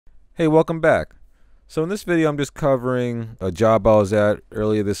Hey, welcome back. So in this video I'm just covering a job I was at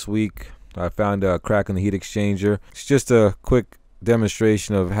earlier this week. I found a crack in the heat exchanger. It's just a quick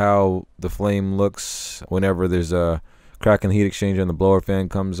demonstration of how the flame looks whenever there's a crack in the heat exchanger and the blower fan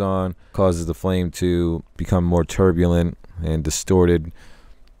comes on. Causes the flame to become more turbulent and distorted,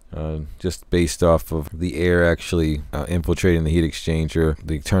 just based off of the air actually infiltrating the heat exchanger,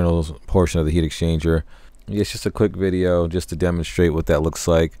 the internal portion of the heat exchanger. It's just a quick video just to demonstrate what that looks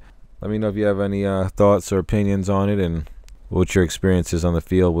like. Let me know if you have any thoughts or opinions on it and what your experience is on the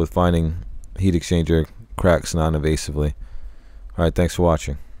field with finding heat exchanger cracks non-evasively. Alright, thanks for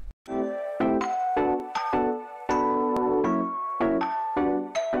watching. It's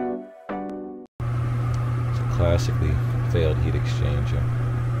a classically failed heat exchanger.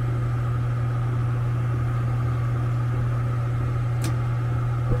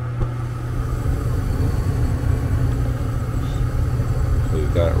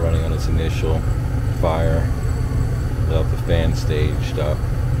 We've got it running on its initial fire without the fan staged up.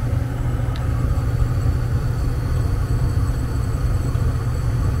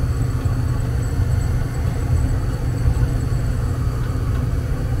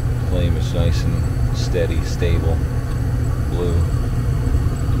 Flame is nice and steady, stable, blue.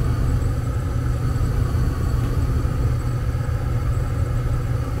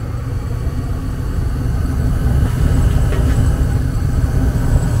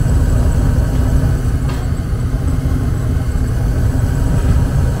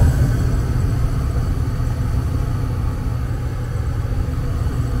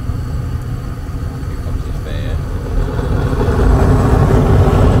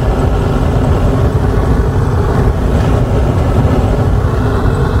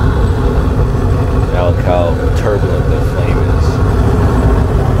 How turbulent the flame is.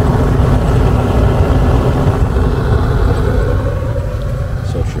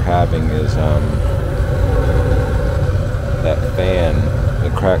 So what you're having is that fan, the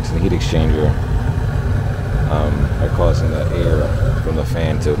cracks in the heat exchanger are causing the air from the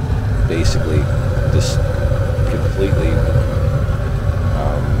fan to basically just completely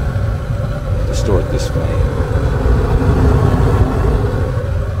distort this flame.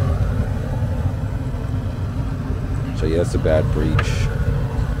 So yeah, that's a bad breach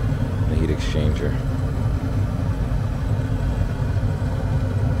in the heat exchanger.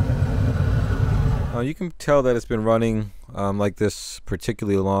 You can tell that it's been running like this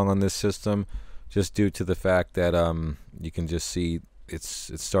particularly long on this system, just due to the fact that you can just see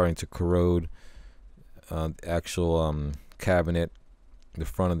it's starting to corrode the actual cabinet. The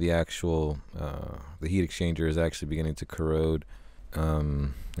front of the actual the heat exchanger is actually beginning to corrode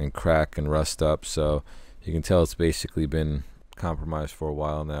and crack and rust up. So you can tell it's basically been compromised for a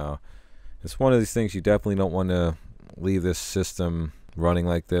while now. It's one of these things you definitely don't want to leave this system running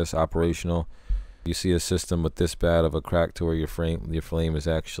like this, operational. You see a system with this bad of a crack to where your flame is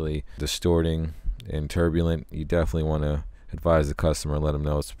actually distorting and turbulent, you definitely want to advise the customer and let them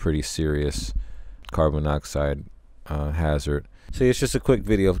know it's a pretty serious carbon monoxide hazard. So it's just a quick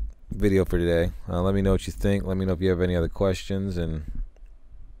video for today. Let me know what you think. Let me know if you have any other questions, and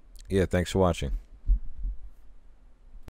yeah, thanks for watching.